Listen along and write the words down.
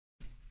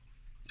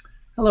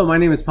Hello, my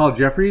name is Paul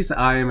Jeffries.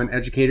 I am an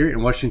educator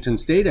in Washington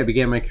State. I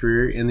began my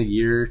career in the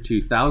year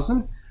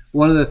 2000.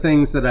 One of the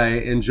things that I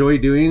enjoy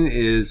doing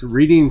is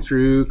reading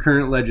through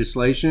current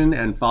legislation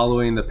and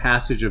following the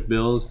passage of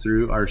bills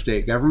through our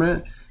state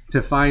government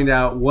to find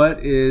out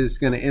what is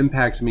going to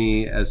impact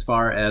me as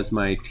far as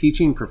my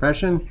teaching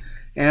profession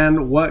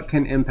and what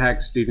can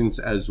impact students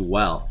as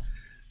well.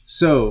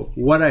 So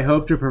what I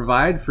hope to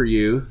provide for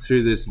you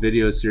through this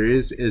video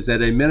series is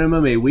at a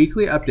minimum a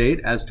weekly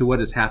update as to what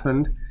has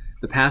happened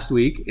the past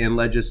week in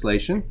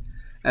legislation,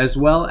 as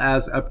well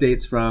as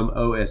updates from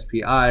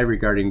OSPI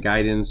regarding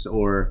guidance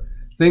or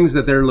things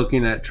that they're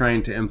looking at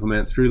trying to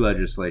implement through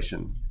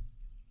legislation.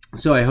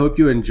 So I hope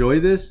you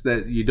enjoy this,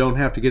 that you don't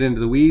have to get into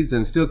the weeds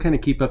and still kind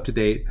of keep up to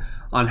date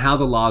on how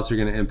the laws are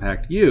going to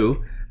impact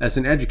you as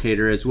an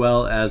educator as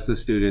well as the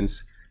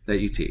students that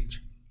you teach.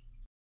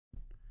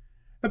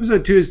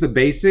 Episode 2 is the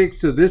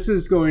basics. So this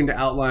is going to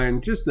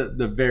outline just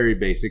the very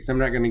basics. I'm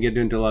not going to get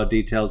into a lot of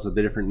details of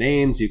the different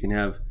names. You can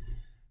have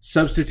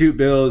substitute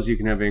bills, you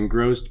can have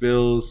engrossed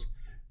bills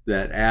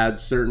that add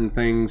certain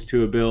things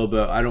to a bill,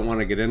 but I don't want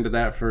to get into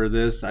that for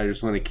this. I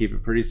just want to keep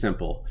it pretty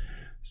simple.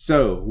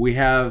 So we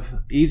have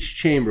each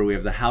chamber, we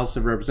have the House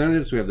of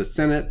Representatives, we have the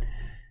Senate.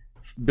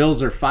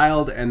 Bills are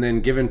filed and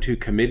then given to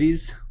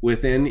committees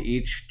within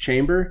each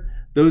chamber.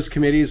 Those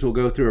committees will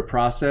go through a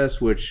process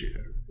which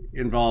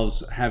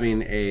involves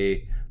having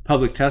a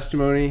public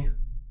testimony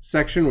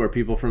section where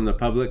people from the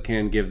public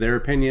can give their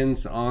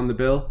opinions on the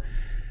bill.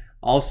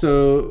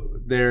 Also,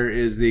 there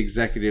is the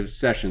executive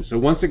session. So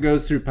once it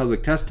goes through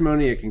public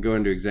testimony, it can go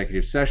into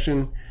executive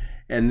session,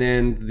 and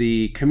then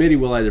the committee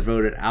will either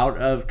vote it out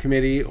of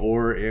committee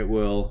or it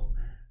will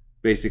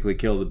basically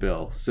kill the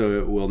bill. So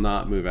it will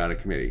not move out of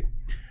committee.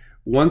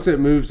 Once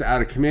it moves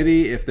out of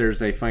committee, if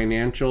there's a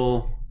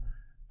financial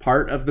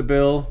part of the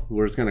bill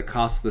where it's going to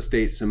cost the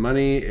state some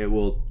money, it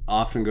will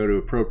often go to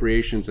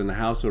appropriations in the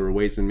House or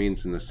Ways and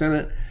Means in the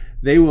Senate.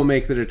 They will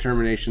make the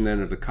determination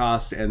then of the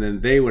cost, and then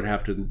they would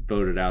have to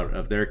vote it out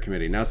of their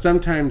committee. Now,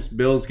 sometimes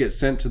bills get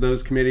sent to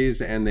those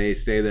committees and they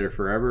stay there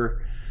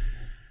forever,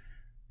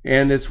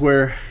 and it's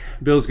where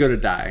bills go to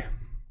die.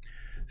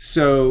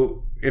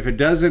 So if it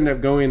does end up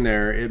going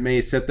there, it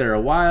may sit there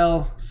a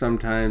while.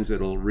 Sometimes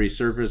it'll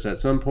resurface at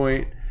some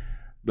point,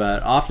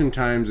 but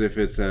oftentimes if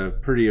it's a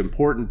pretty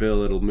important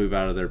bill, it'll move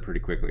out of there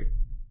pretty quickly.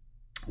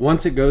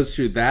 Once it goes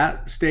through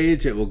that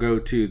stage, it will go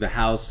to the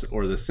House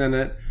or the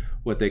Senate,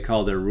 what they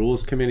call their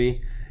Rules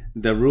Committee.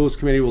 The Rules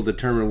Committee will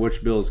determine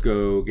which bills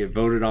get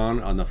voted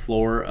on the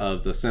floor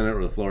of the Senate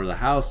or the floor of the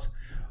House,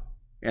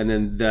 and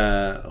then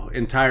the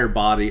entire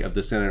body of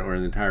the Senate or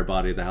the entire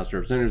body of the House of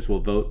Representatives will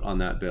vote on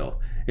that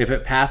bill. If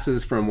it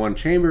passes from one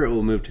chamber, it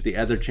will move to the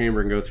other chamber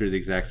and go through the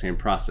exact same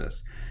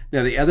process.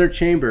 Now, the other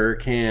chamber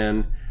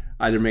can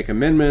either make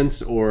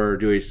amendments or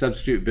do a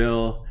substitute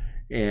bill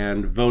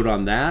and vote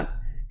on that.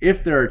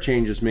 If there are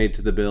changes made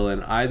to the bill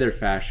in either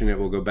fashion, it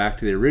will go back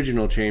to the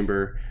original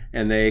chamber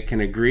and they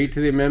can agree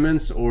to the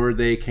amendments or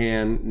they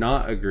can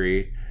not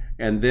agree.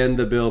 And then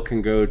the bill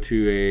can go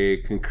to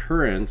a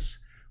concurrence,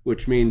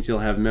 which means you'll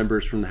have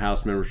members from the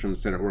House, members from the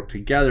Senate work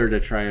together to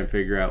try and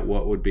figure out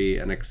what would be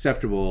an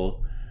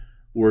acceptable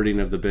wording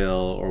of the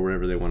bill or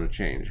whatever they want to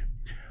change.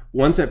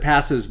 Once it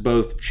passes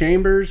both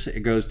chambers,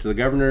 it goes to the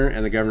governor,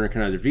 and the governor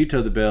can either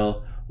veto the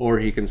bill or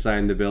he can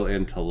sign the bill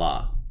into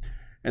law.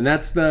 And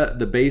that's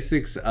the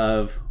basics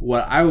of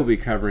what I will be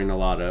covering a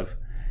lot of,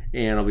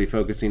 and I'll be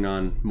focusing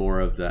on more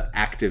of the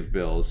active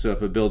bills. So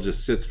if a bill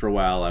just sits for a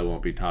while, I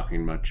won't be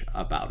talking much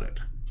about it.